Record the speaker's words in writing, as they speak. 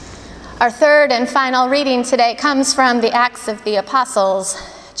Our third and final reading today comes from the Acts of the Apostles,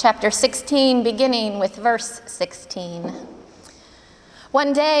 chapter 16, beginning with verse 16.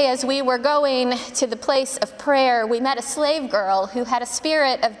 One day, as we were going to the place of prayer, we met a slave girl who had a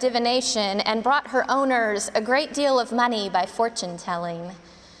spirit of divination and brought her owners a great deal of money by fortune-telling.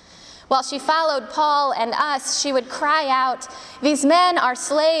 While she followed Paul and us, she would cry out, "These men are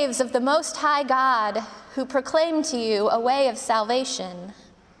slaves of the Most High God, who proclaim to you a way of salvation."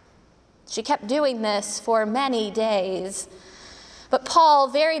 She kept doing this for many days. But Paul,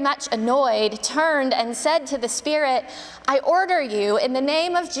 very much annoyed, turned and said to the spirit, "I order you in the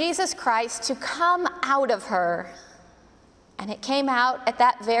name of Jesus Christ to come out of her." And it came out at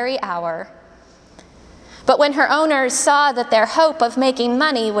that very hour. But when her owners saw that their hope of making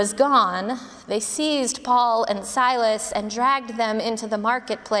money was gone, they seized Paul and Silas and dragged them into the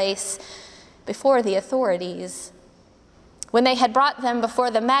marketplace before the authorities. When they had brought them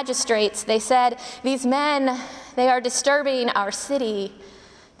before the magistrates, they said, "These men, they are disturbing our city.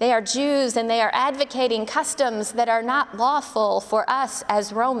 They are Jews, and they are advocating customs that are not lawful for us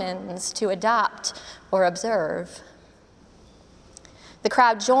as Romans to adopt or observe." The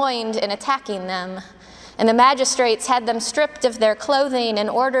crowd joined in attacking them, and the magistrates had them stripped of their clothing and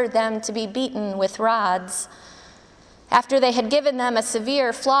ordered them to be beaten with rods. After they had given them a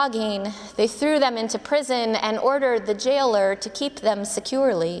severe flogging, they threw them into prison and ordered the jailer to keep them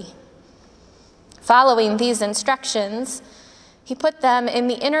securely. Following these instructions, he put them in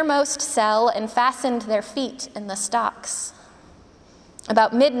the innermost cell and fastened their feet in the stocks.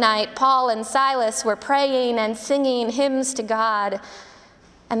 About midnight, Paul and Silas were praying and singing hymns to God,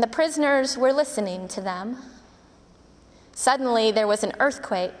 and the prisoners were listening to them. Suddenly, there was an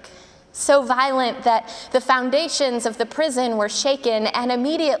earthquake, so violent that the foundations of the prison were shaken, and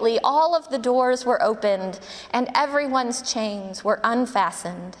immediately all of the doors were opened, and everyone's chains were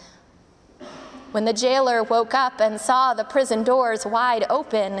unfastened. When the jailer woke up and saw the prison doors wide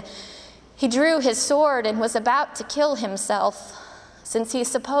open, he drew his sword and was about to kill himself, since he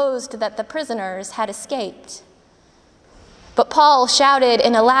supposed that the prisoners had escaped. But Paul shouted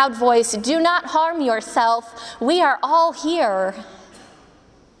in a loud voice, "Do not harm yourself. We are all here."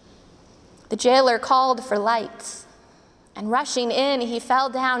 The jailer called for lights, and rushing in, he fell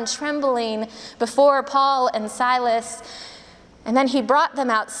down trembling before Paul and Silas. And then he brought them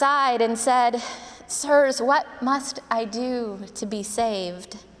outside and said, "Sirs, what must I do to be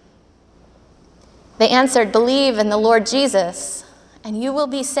saved?" They answered, "Believe in the Lord Jesus, and you will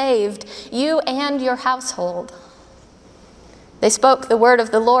be saved, you and your household." They spoke the word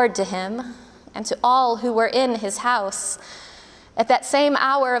of the Lord to him and to all who were in his house. At that same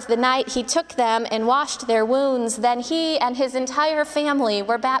hour of the night, he took them and washed their wounds. Then he and his entire family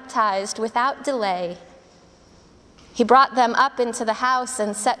were baptized without delay. He brought them up into the house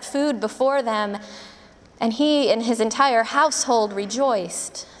and set food before them, and he and his entire household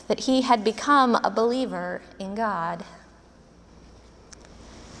rejoiced that he had become a believer in God.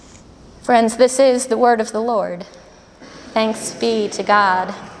 Friends, this is the word of the Lord. Thanks be to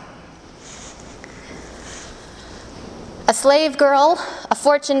God. A slave girl, a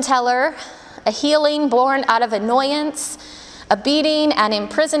fortune teller, a healing born out of annoyance, a beating, an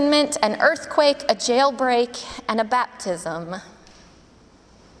imprisonment, an earthquake, a jailbreak, and a baptism.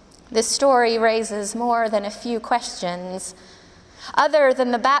 This story raises more than a few questions. Other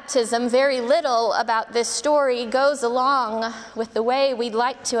than the baptism, very little about this story goes along with the way we'd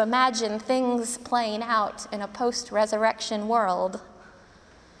like to imagine things playing out in a post-resurrection world.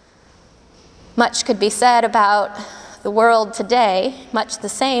 Much could be said about the world today. Much the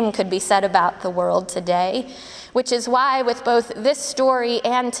same could be said about the world today, which is why with both this story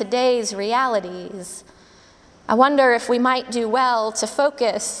and today's realities, I wonder if we might do well to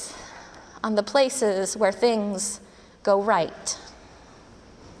focus on the places where things go right.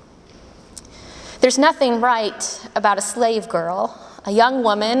 There's nothing right about a slave girl, a young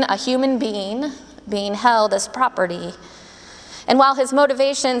woman, a human being held as property. And while his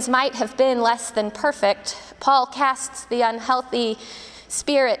motivations might have been less than perfect, Paul casts the unhealthy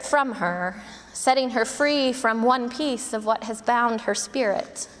spirit from her, setting her free from one piece of what has bound her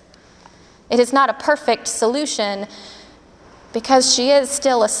spirit. It is not a perfect solution because she is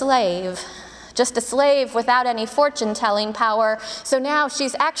still a slave, just a slave without any fortune-telling power. So now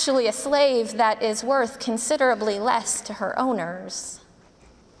she's actually a slave that is worth considerably less to her owners.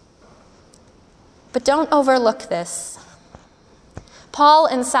 But don't overlook this. Paul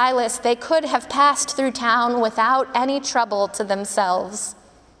and Silas, they could have passed through town without any trouble to themselves.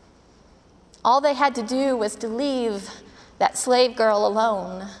 All they had to do was to leave that slave girl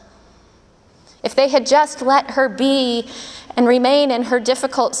alone. if they had just let her be and remain in her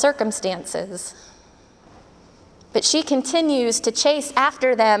difficult circumstances. But she continues to chase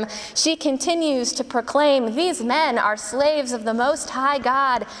after them. She continues to proclaim, "These men are slaves of the Most High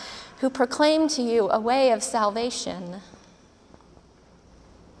God, who proclaim to you a way of salvation."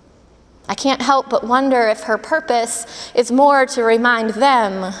 I can't help but wonder if her purpose is more to remind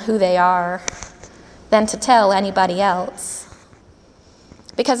them who they are than to tell anybody else.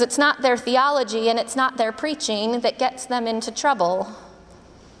 Because it's not their theology and it's not their preaching that gets them into trouble.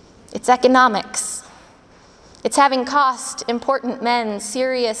 It's economics. It's having cost important men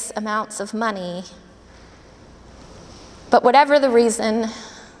serious amounts of money. But whatever the reason,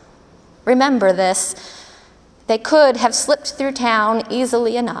 remember this: they could have slipped through town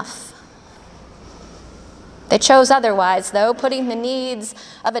easily enough. They chose otherwise, though, putting the needs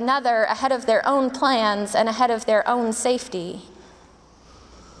of another ahead of their own plans and ahead of their own safety.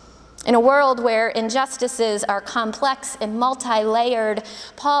 In a world where injustices are complex and multi-layered,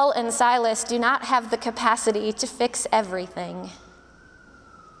 Paul and Silas do not have the capacity to fix everything.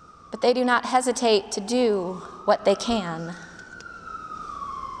 But they do not hesitate to do what they can.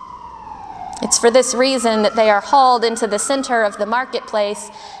 It's for this reason that they are hauled into the center of the marketplace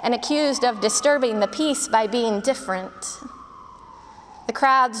and accused of disturbing the peace by being different. The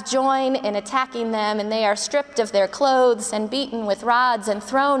crowds join in attacking them, and they are stripped of their clothes and beaten with rods and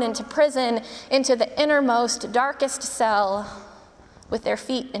thrown into prison, into the innermost, darkest cell, with their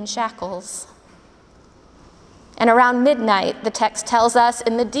feet in shackles. And around midnight, the text tells us,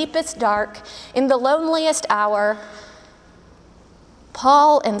 in the deepest dark, in the loneliest hour,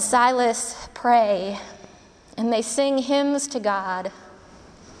 Paul and Silas pray, and they sing hymns to God,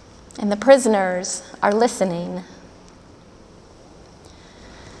 and the prisoners are listening.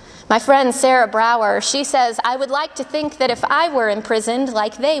 My friend Sarah Brower, she says, "I would like to think that if I were imprisoned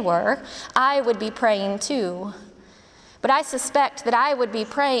like they were, I would be praying too. But I suspect that I would be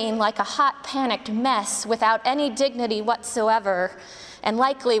praying like a hot, panicked mess without any dignity whatsoever, and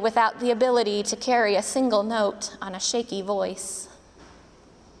likely without the ability to carry a single note on a shaky voice."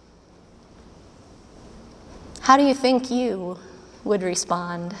 How do you think you would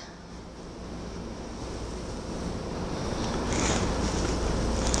respond?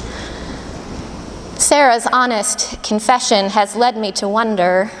 Sarah's honest confession has led me to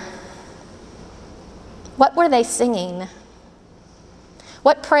wonder, what were they singing?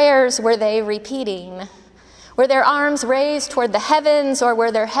 What prayers were they repeating? Were their arms raised toward the heavens, or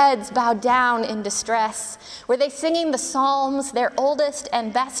were their heads bowed down in distress? Were they singing the Psalms, their oldest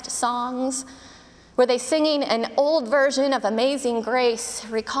and best songs? Were they singing an old version of Amazing Grace,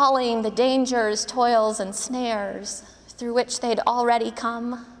 recalling the dangers, toils, and snares through which they'd already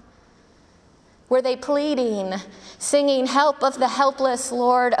come? Were they pleading, singing, "Help of the helpless,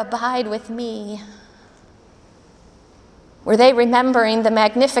 Lord, abide with me"? Were they remembering the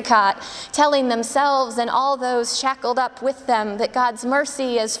Magnificat, telling themselves and all those shackled up with them that God's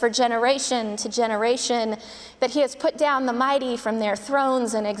mercy is for generation to generation, that he has put down the mighty from their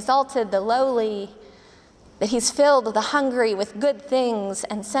thrones and exalted the lowly, that he's filled the hungry with good things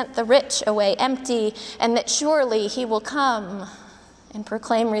and sent the rich away empty, and that surely he will come and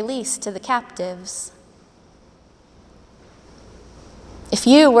proclaim release to the captives? If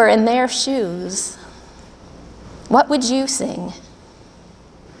you were in their shoes, what would you sing?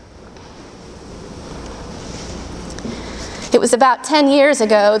 It was about 10 years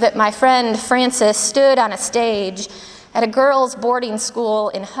ago that my friend Frances stood on a stage at a girls' boarding school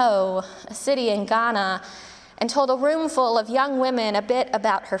in Ho, a city in Ghana, and told a room full of young women a bit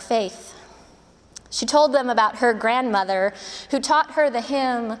about her faith. She told them about her grandmother, who taught her the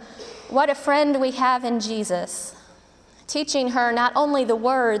hymn, "What a Friend We Have in Jesus," teaching her not only the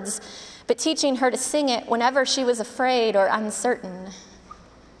words, but teaching her to sing it whenever she was afraid or uncertain.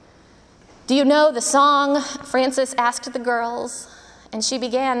 "Do you know the song?" Frances asked the girls, and she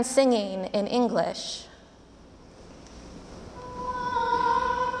began singing in English.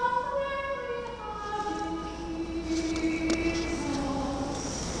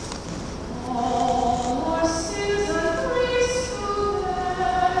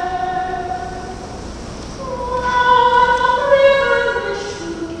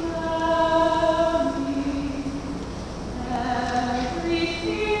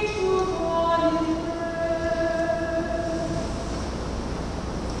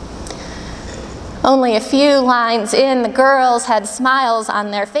 Only a few lines in, the girls had smiles on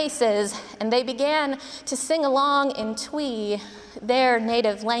their faces, and they began to sing along in Twi, their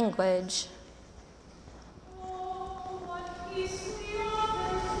native language.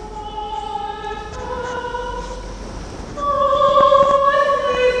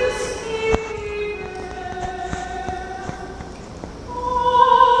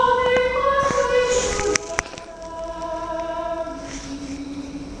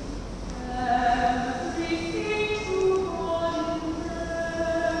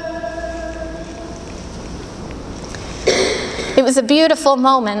 was a beautiful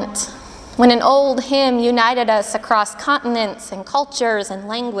moment when an old hymn united us across continents and cultures and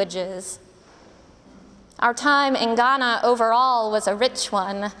languages. Our time in Ghana overall was a rich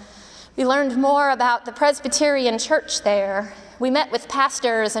one. We learned more about the Presbyterian Church there. We met with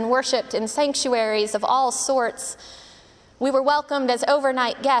pastors and worshiped in sanctuaries of all sorts. We were welcomed as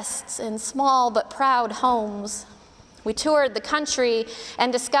overnight guests in small but proud homes. We toured the country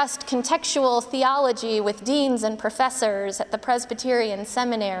and discussed contextual theology with deans and professors at the Presbyterian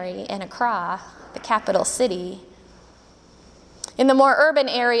Seminary in Accra, the capital city. In the more urban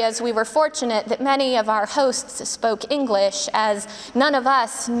areas, we were fortunate that many of our hosts spoke English, as none of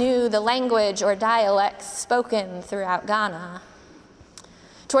us knew the language or dialects spoken throughout Ghana.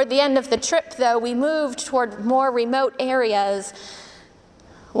 Toward the end of the trip, though, we moved toward more remote areas.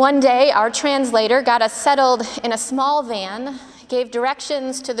 One day, our translator got us settled in a small van, gave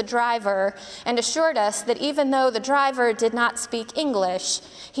directions to the driver, and assured us that even though the driver did not speak English,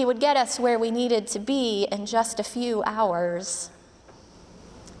 he would get us where we needed to be in just a few hours.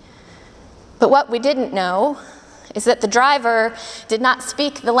 But what we didn't know is that the driver did not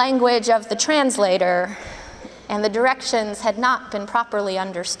speak the language of the translator, and the directions had not been properly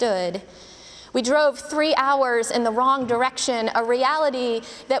understood. We drove 3 hours in the wrong direction, a reality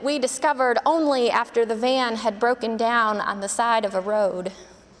that we discovered only after the van had broken down on the side of a road.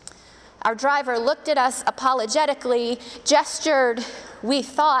 Our driver looked at us apologetically, gestured, we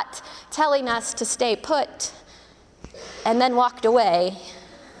thought, telling us to stay put, and then walked away.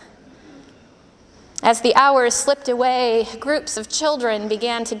 As the hours slipped away, groups of children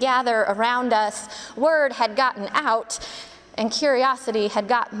began to gather around us. Word had gotten out, and curiosity had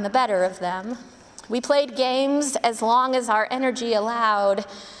gotten the better of them. We played games as long as our energy allowed,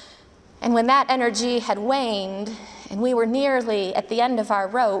 and when that energy had waned, and we were nearly at the end of our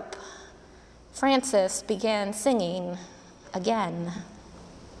rope, Francis began singing again.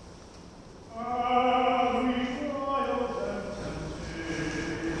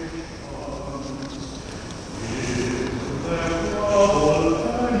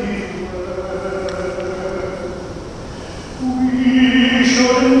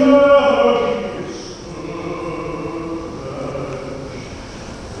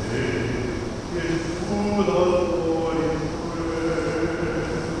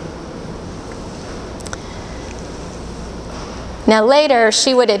 Now later,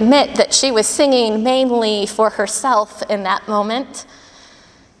 she would admit that she was singing mainly for herself in that moment,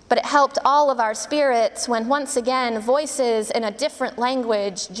 but it helped all of our spirits when once again voices in a different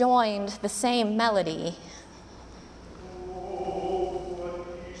language joined the same melody.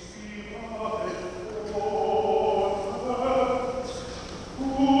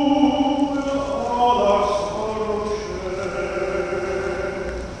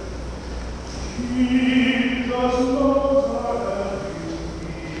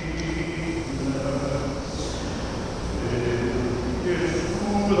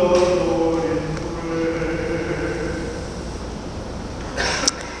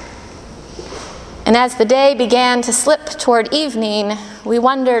 And as the day began to slip toward evening, we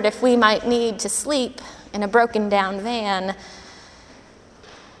wondered if we might need to sleep in a broken down van.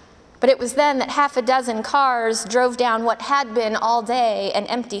 But it was then that half a dozen cars drove down what had been all day an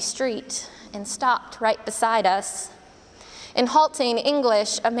empty street and stopped right beside us. In halting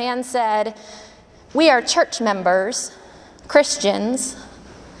English, a man said, "We are church members, Christians.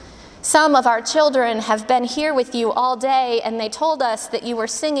 Some of our children have been here with you all day, and they told us that you were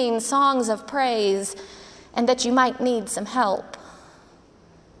singing songs of praise and that you might need some help.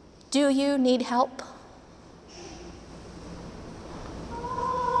 Do you need help?"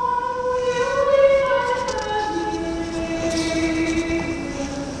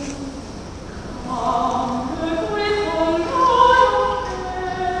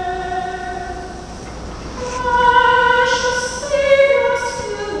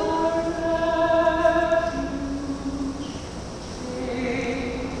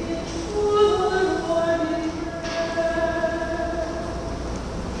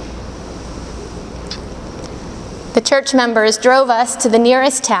 The church members drove us to the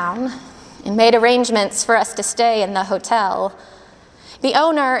nearest town and made arrangements for us to stay in the hotel. "The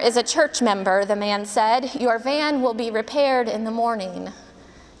owner is a church member," the man said. "Your van will be repaired in the morning.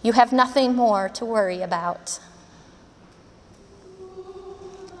 You have nothing more to worry about."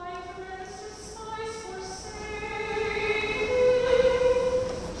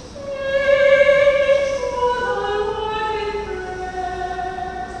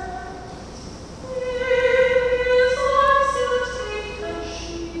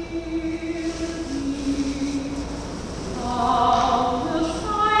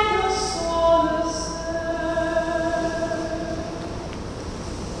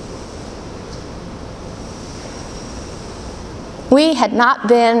 We had not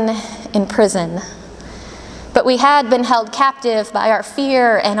been in prison, but we had been held captive by our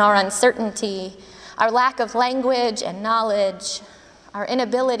fear and our uncertainty, our lack of language and knowledge, our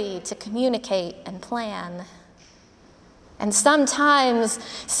inability to communicate and plan. And sometimes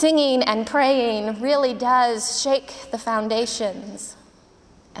singing and praying really does shake the foundations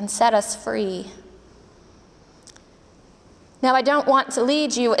and set us free. Now, I don't want to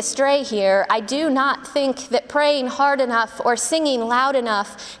lead you astray here. I do not think that praying hard enough or singing loud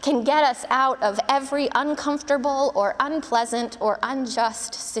enough can get us out of every uncomfortable or unpleasant or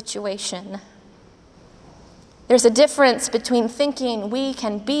unjust situation. There's a difference between thinking we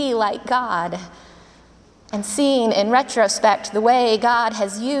can be like God and seeing in retrospect the way God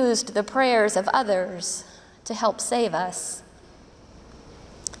has used the prayers of others to help save us.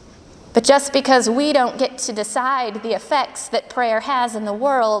 But just because we don't get to decide the effects that prayer has in the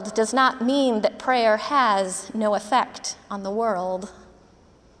world does not mean that prayer has no effect on the world.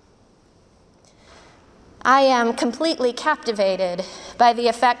 I am completely captivated by the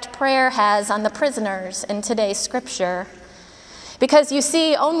effect prayer has on the prisoners in today's scripture. Because you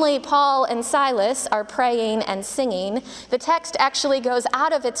see, only Paul and Silas are praying and singing. The text actually goes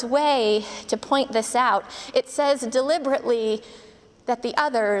out of its way to point this out. It says deliberately that the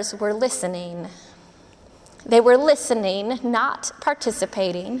others were listening. They were listening, not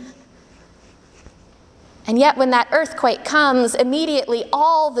participating. And yet when that earthquake comes, immediately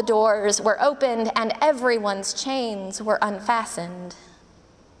all the doors were opened and everyone's chains were unfastened.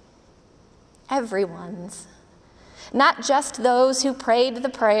 Everyone's. Not just those who prayed the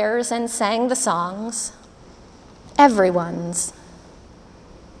prayers and sang the songs. Everyone's.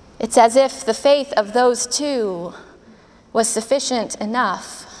 It's as if the faith of those two was sufficient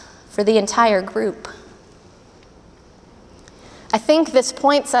enough for the entire group. I think this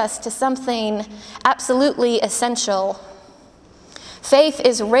points us to something absolutely essential. Faith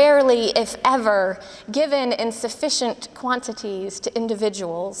is rarely, if ever, given in sufficient quantities to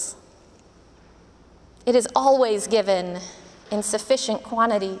individuals. It is always given in sufficient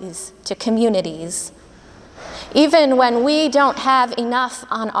quantities to communities. Even when we don't have enough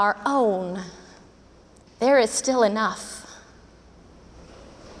on our own, there is still enough.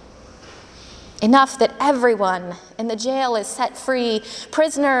 Enough that everyone in the jail is set free,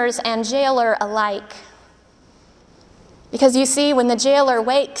 prisoners and jailer alike. Because you see, when the jailer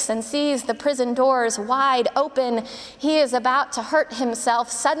wakes and sees the prison doors wide open, he is about to hurt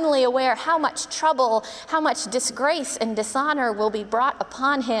himself, suddenly aware how much trouble, how much disgrace and dishonor will be brought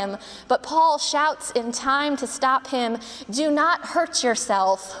upon him. But Paul shouts in time to stop him, "Do not hurt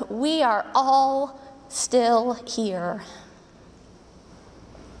yourself. We are all still here."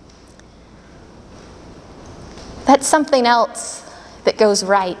 That's something else that goes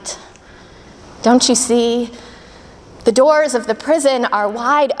right. Don't you see? The doors of the prison are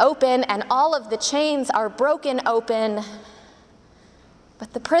wide open and all of the chains are broken open,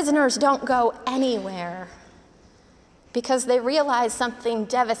 but the prisoners don't go anywhere because they realize something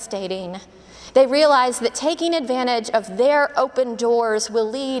devastating. They realize that taking advantage of their open doors will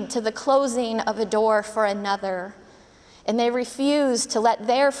lead to the closing of a door for another. And they refuse to let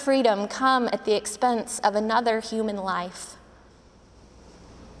their freedom come at the expense of another human life.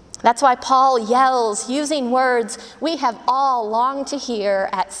 That's why Paul yells, using words we have all longed to hear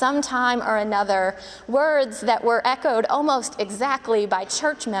at some time or another, words that were echoed almost exactly by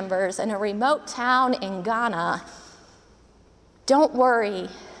church members in a remote town in Ghana. Don't worry,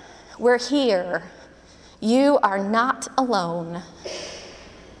 we're here. You are not alone.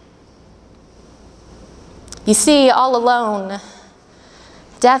 You see, all alone,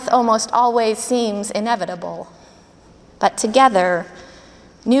 death almost always seems inevitable. But together,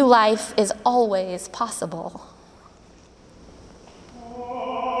 new life is always possible.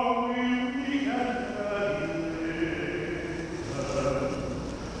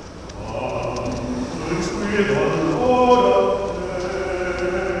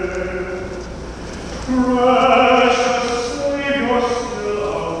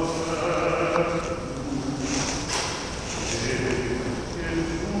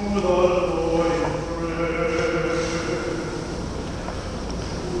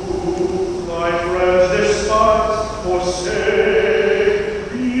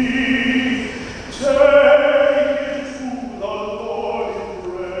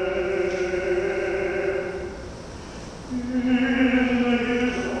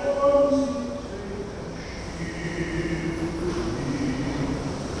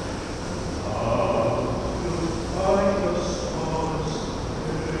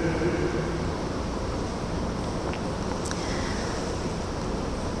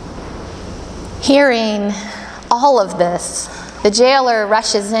 Hearing all of this, The jailer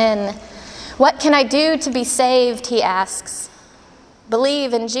rushes in. "What can I do to be saved?" he asks.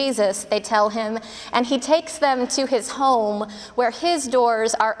 "Believe in Jesus," they tell him, and he takes them to his home where his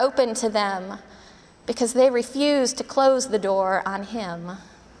doors are open to them because they refuse to close the door on him.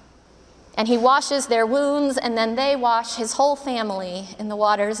 And he washes their wounds, and then they wash his whole family in the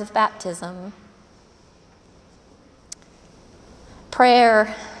waters of baptism.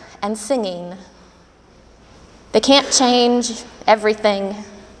 Prayer and singing. They can't change everything.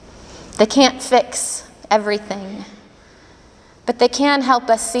 They can't fix everything. But they can help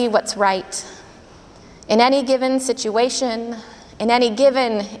us see what's right in any given situation, in any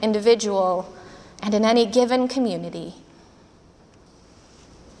given individual, and in any given community.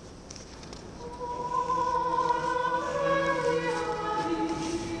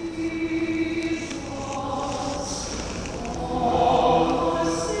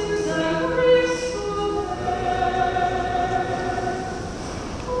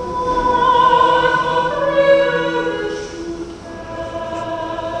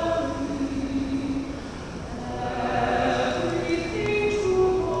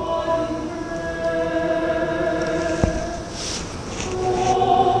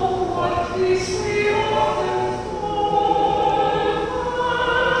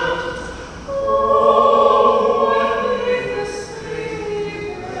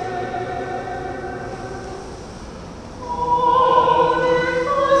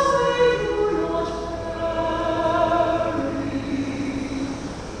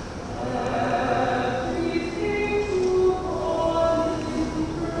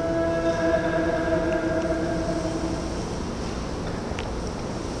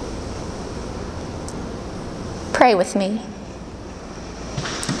 Pray with me.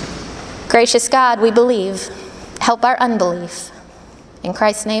 Gracious God, we believe. Help our unbelief. In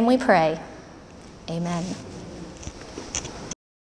Christ's name we pray. Amen.